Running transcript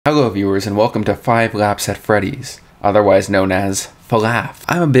Hello viewers and welcome to 5 Laps at Freddy's, otherwise known as Falaf.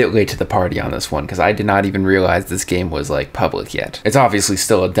 I'm a bit late to the party on this one because I did not even realize this game was like public yet. It's obviously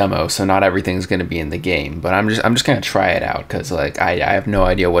still a demo, so not everything's going to be in the game, but I'm just going to try it out because like I have no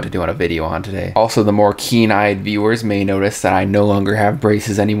idea what to do on a video on today. Also, the more keen-eyed viewers may notice that I no longer have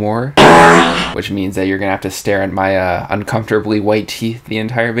braces anymore, which means that you're going to have to stare at my uncomfortably white teeth the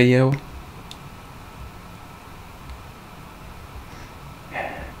entire video.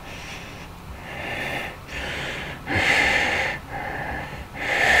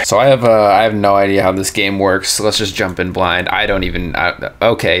 So I have no idea how this game works. So let's just jump in blind.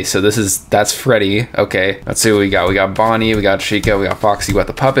 Okay, so that's Freddy. Okay, let's see what we got. We got Bonnie, we got Chica, we got Foxy, we got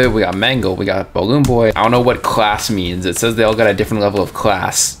the puppet, we got Mangle, we got Balloon Boy. I don't know what class means. It says they all got a different level of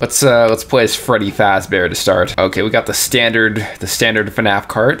class. Let's play as Freddy Fazbear to start. Okay, we got the standard FNAF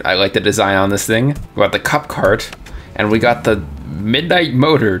cart. I like the design on this thing. We got the cup cart, and we got the Midnight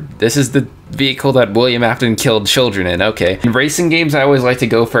Motor. This is the vehicle that William Afton killed children in. Okay. In racing games, I always like to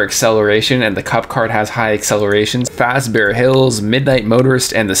go for acceleration, and the cup cart has high accelerations. Fazbear Hills, Midnight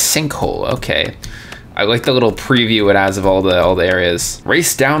Motorist, and the Sinkhole. Okay. I like the little preview it has of all the areas.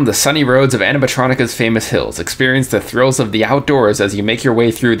 Race down the sunny roads of Animatronica's famous hills. Experience the thrills of the outdoors as you make your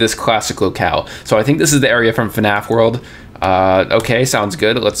way through this classic locale. So I think this is the area from FNAF World. Okay, sounds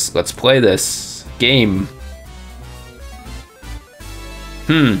good. Let's play this game.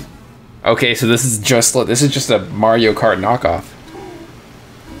 Okay, so this is just a Mario Kart knockoff.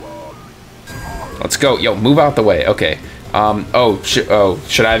 Let's go. Yo, move out the way. Okay.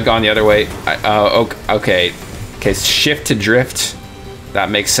 Should I have gone the other way? Okay. Okay, shift to drift. That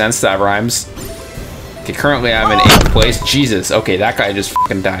makes sense. That rhymes. Okay, currently I'm in 8th place. Jesus. Okay, that guy just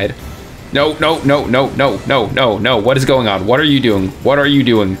fucking died. No. What is going on? What are you doing? What are you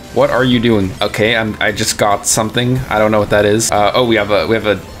doing? What are you doing? Okay, I just got something. I don't know what that is. We have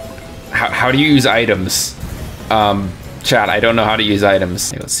a how do you use items? Chat, I don't know how to use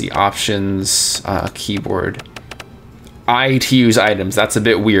items. Okay, let's see, options, keyboard. I to use items. That's a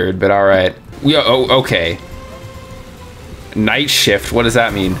bit weird, but all right. Okay. Night shift. What does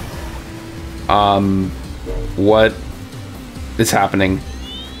that mean? What is happening?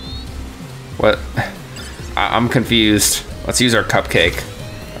 What? I'm confused. Let's use our cupcake.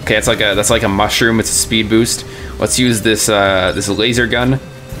 Okay, that's like a mushroom. It's a speed boost. Let's use this this laser gun.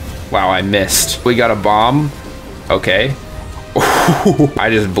 Wow, I missed. We got a bomb. Okay. I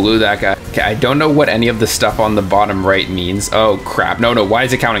just blew that guy. Okay, I don't know what any of the stuff on the bottom right means. Oh crap! No, why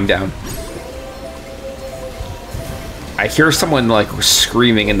is it counting down? I hear someone like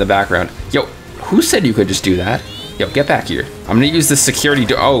screaming in the background. Yo, who said you could just do that? Yo, get back here. I'm gonna use this security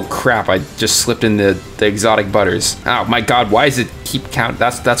door. Oh crap, I just slipped in the exotic butters. Oh my god, why does it keep count?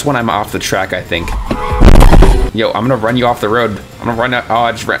 That's when I'm off the track, I think. Yo, I'm gonna run you off the road. I'm gonna run out. Oh,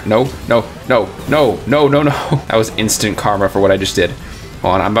 I just ran. No. That was instant karma for what I just did.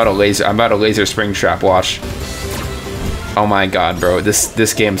 Hold on, I'm about to laser spring trap, watch. Oh my god, bro.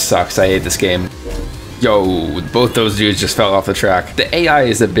 This game sucks. I hate this game. Yo, both those dudes just fell off the track. The AI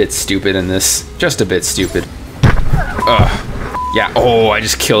is a bit stupid in this. Just a bit stupid. Ugh. Yeah, oh, I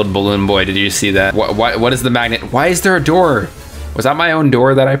just killed Balloon Boy. Did you see that? What is the magnet? Why is there a door? Was that my own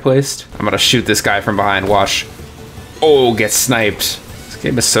door that I placed? I'm gonna shoot this guy from behind, watch. Oh, get sniped. This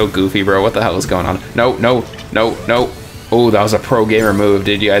game is so goofy, bro. What the hell is going on? No. Oh, that was a pro gamer move.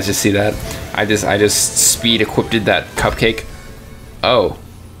 Did you guys just see that? I just speed equipped that cupcake. Oh.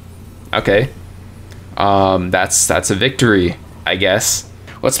 Okay. That's a victory, I guess.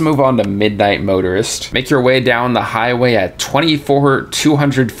 Let's move on to Midnight Motorist. Make your way down the highway at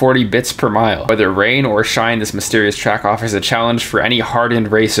 240 bits per mile. Whether rain or shine, this mysterious track offers a challenge for any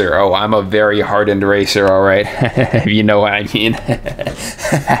hardened racer. Oh, I'm a very hardened racer, all right. If you know what I mean.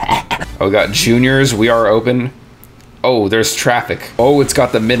 Oh, we got juniors. We are open. Oh, there's traffic. Oh, it's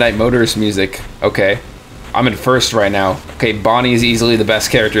got the Midnight Motorist music. Okay. I'm in first right now. Okay, Bonnie is easily the best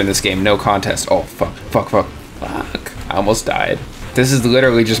character in this game. No contest. Oh, fuck. I almost died. This is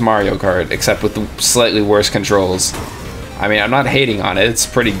literally just Mario Kart, except with the slightly worse controls. I mean, I'm not hating on it. It's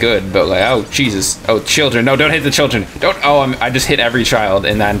pretty good, but like, oh, Jesus. Oh, children. No, don't hit the children. Don't. Oh, I just hit every child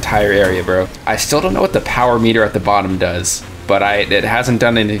in that entire area, bro. I still don't know what the power meter at the bottom does, but it hasn't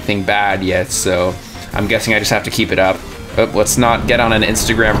done anything bad yet, so I'm guessing I just have to keep it up. Oh, let's not get on an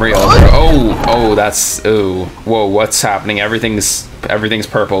Instagram reel. Oh, that's, oh. Whoa, what's happening? Everything's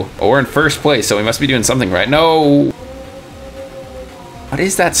purple. Oh, we're in first place, so we must be doing something right. No. What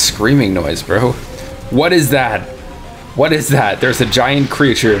is that screaming noise, bro? What is that? What is that? There's a giant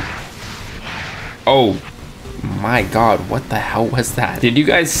creature. Oh, My God, what the hell was that? Did you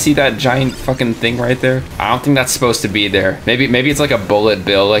guys see that giant fucking thing right there? I don't think that's supposed to be there. Maybe it's like a bullet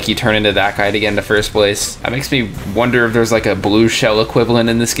bill, like you turn into that guy to get into first place. That makes me wonder if there's like a blue shell equivalent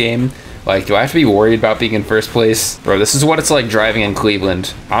in this game. Like, do I have to be worried about being in first place? Bro, this is what it's like driving in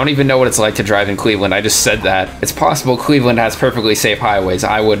Cleveland. I don't even know what it's like to drive in Cleveland. I just said that. It's possible Cleveland has perfectly safe highways.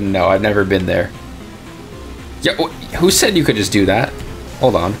 I wouldn't know. I've never been there. Yeah, who said you could just do that?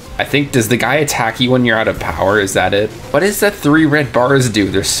 Hold on. I think, does the guy attack you when you're out of power? Is that it? What does that 3 red bars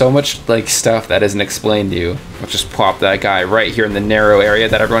do? There's so much, like, stuff that isn't explained to you. I'll just plop that guy right here in the narrow area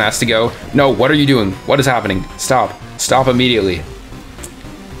that everyone has to go. No, what are you doing? What is happening? Stop. Stop immediately.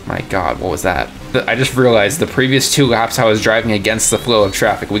 My God, what was that? I just realized the previous 2 laps I was driving against the flow of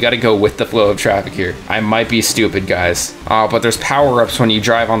traffic. We gotta go with the flow of traffic here. I might be stupid, guys. But there's power-ups when you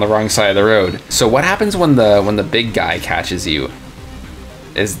drive on the wrong side of the road. So what happens when the big guy catches you?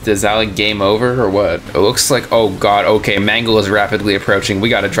 Does that like game over or what? It looks like, oh God, okay, Mangle is rapidly approaching. We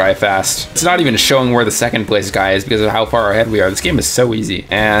gotta drive fast. It's not even showing where the second place guy is because of how far ahead we are. This game is so easy.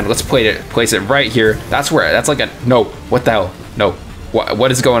 And let's place it right here. That's like a, no, what the hell? No,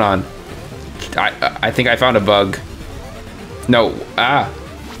 what is going on? I think I found a bug. No,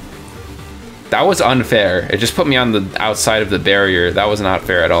 that was unfair. It just put me on the outside of the barrier. That was not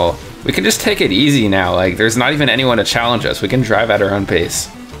fair at all. We can just take it easy now. Like, there's not even anyone to challenge us. We can drive at our own pace.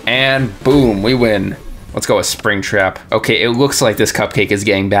 And boom, we win. Let's go with Springtrap. Okay, it looks like this cupcake is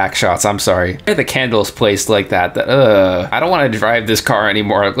getting back shots. I'm sorry. The candle's placed like that. I don't want to drive this car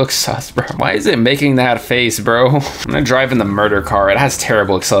anymore. It looks sus, bro. Why is it making that face, bro? I'm gonna drive in the murder car. It has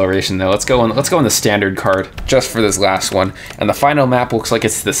terrible acceleration though. Let's go in the standard cart just for this last one. And the final map looks like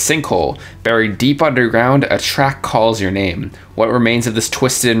it's the sinkhole. Buried deep underground, a track calls your name. What remains of this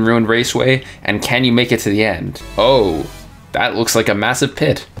twisted and ruined raceway? And can you make it to the end? Oh. That looks like a massive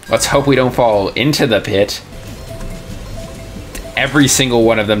pit. Let's hope we don't fall into the pit. Every single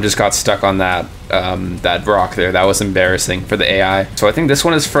one of them just got stuck on that that rock there. That was embarrassing for the AI. So I think this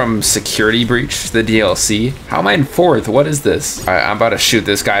one is from Security Breach, the DLC. How am I in 4th? What is this? All right, I'm about to shoot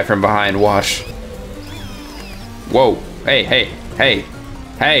this guy from behind. Watch. Whoa. Hey, hey, hey,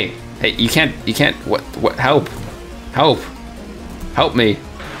 hey, hey, you can't, what, help, help me.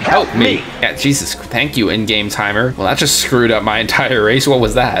 Help me! Yeah, Jesus, thank you, in-game timer. Well, that just screwed up my entire race. What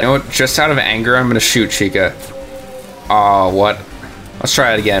was that? You know what? Just out of anger, I'm gonna shoot Chica. Oh, what? Let's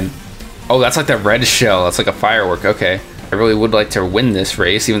try it again. Oh, that's like the red shell. That's like a firework. Okay. I really would like to win this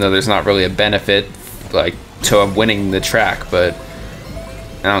race, even though there's not really a benefit, like, to winning the track, but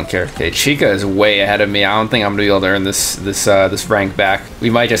I don't care. Okay, Chica is way ahead of me. I don't think I'm gonna be able to earn this rank back.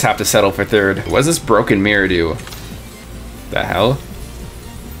 We might just have to settle for 3rd. What does this broken mirror do? The hell?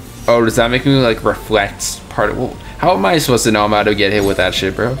 Oh, does that make me like reflect part of, well, how am I supposed to know I'm about to get hit with that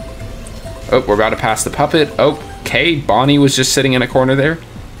shit, bro? Oh, we're about to pass the puppet. Okay, Bonnie was just sitting in a corner there.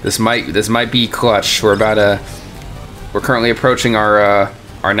 This might be clutch. We're currently approaching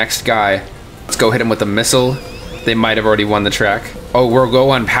our next guy. Let's go hit him with a missile. They might have already won the track. Oh, we're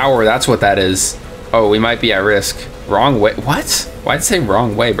low on power. That's what that is. Oh, we might be at risk. Wrong way. What? Why'd it say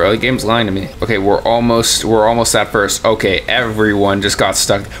wrong way, bro? The game's lying to me. Okay, we're almost at first. Okay, everyone just got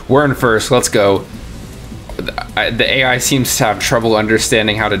stuck. We're in first. Let's go. The AI seems to have trouble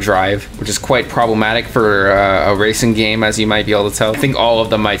understanding how to drive, which is quite problematic for a racing game, as you might be able to tell. I think all of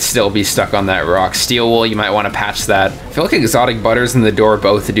them might still be stuck on that rock. Steel Wool, you might want to patch that. I feel like Exotic Butters and The Door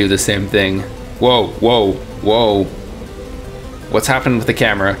both do the same thing. Whoa, whoa, whoa. What's happened with the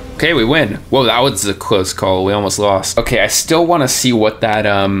camera? Okay, we win. Whoa, that was a close call. We almost lost. Okay, I still want to see what that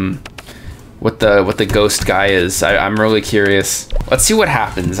what the ghost guy is. I'm really curious. Let's see what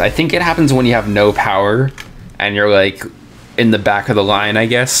happens. I think it happens when you have no power and you're like in the back of the line, I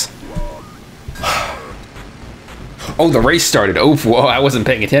guess. Oh, the race started. Oh, whoa, I wasn't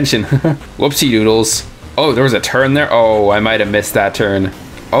paying attention. Whoopsie doodles. Oh, there was a turn there. Oh, I might have missed that turn.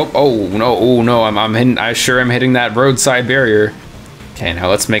 Oh no, I'm sure I'm hitting that roadside barrier. Okay, now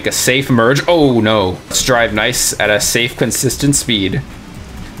let's make a safe merge. Oh no, let's drive nice at a safe, consistent speed.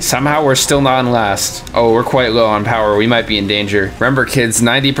 Somehow we're still not in last. Oh, we're quite low on power. We might be in danger. Remember kids,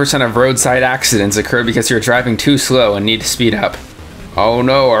 90% of roadside accidents occur because you're driving too slow and need to speed up. Oh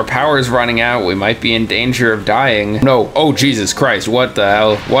no, our power is running out. We might be in danger of dying. No, oh Jesus Christ, what the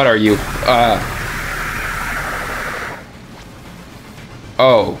hell? What are you?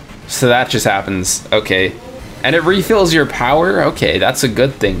 Oh, so that just happens. Okay. And it refills your power? Okay, that's a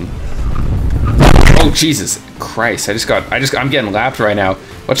good thing. Oh, Jesus Christ. I'm getting lapped right now.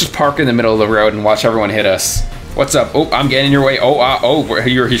 Let's just park in the middle of the road and watch everyone hit us. What's up? Oh, I'm getting in your way.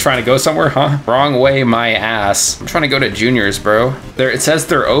 He's trying to go somewhere, huh? Wrong way, my ass. I'm trying to go to juniors, bro. It says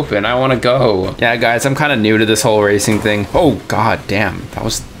they're open. I want to go. Yeah, guys, I'm kind of new to this whole racing thing. Oh, god damn. That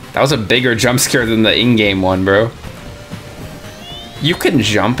was a bigger jump scare than the in-game one, bro. You can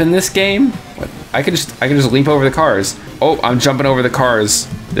jump in this game? What? I can just leap over the cars. Oh, I'm jumping over the cars.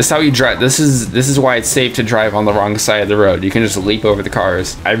 This is how you drive. This is why it's safe to drive on the wrong side of the road. You can just leap over the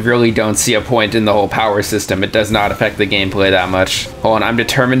cars. I really don't see a point in the whole power system. It does not affect the gameplay that much. Hold on, I'm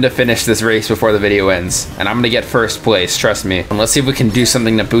determined to finish this race before the video ends. And I'm gonna get first place, trust me. And let's see if we can do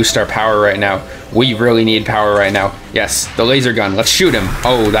something to boost our power right now. We really need power right now. Yes, the laser gun, let's shoot him.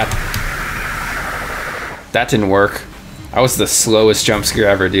 Oh, that didn't work. That was the slowest jump scare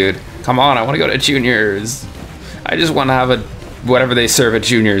ever, dude. Come on, I wanna go to juniors. I just wanna have whatever they serve at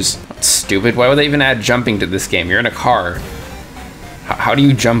juniors. That's stupid. Why would they even add jumping to this game? You're in a car. How do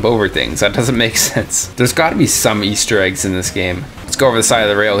you jump over things? That doesn't make sense. There's got to be some Easter eggs in this game. Let's go over the side of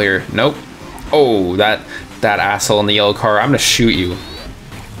the rail here. Nope. Oh, that asshole in the yellow car. I'm gonna shoot you.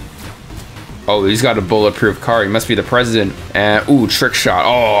 Oh, he's got a bulletproof car. He must be the president. And ooh, trick shot.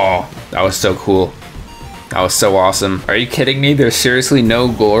 Oh, that was so cool. That was so awesome. Are you kidding me? There's seriously no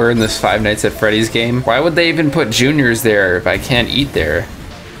gore in this Five Nights at Freddy's game? Why would they even put juniors there if I can't eat there?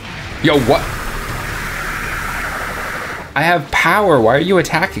 Yo, what? I have power. Why are you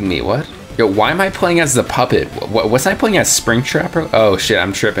attacking me? What? Yo, why am I playing as the puppet? Was I playing as Springtrap? Oh shit,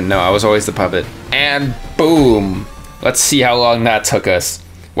 I'm tripping. No, I was always the puppet. And boom. Let's see how long that took us.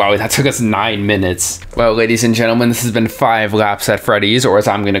 Wow, that took us 9 minutes. Well, ladies and gentlemen, this has been 5 laps at Freddy's, or as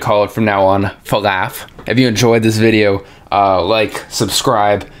I'm gonna call it from now on, Falaf. If you enjoyed this video, like,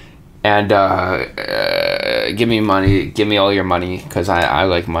 subscribe, and give me money. Give me all your money, because I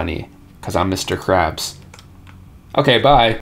like money, because I'm Mr. Krabs. Okay, bye.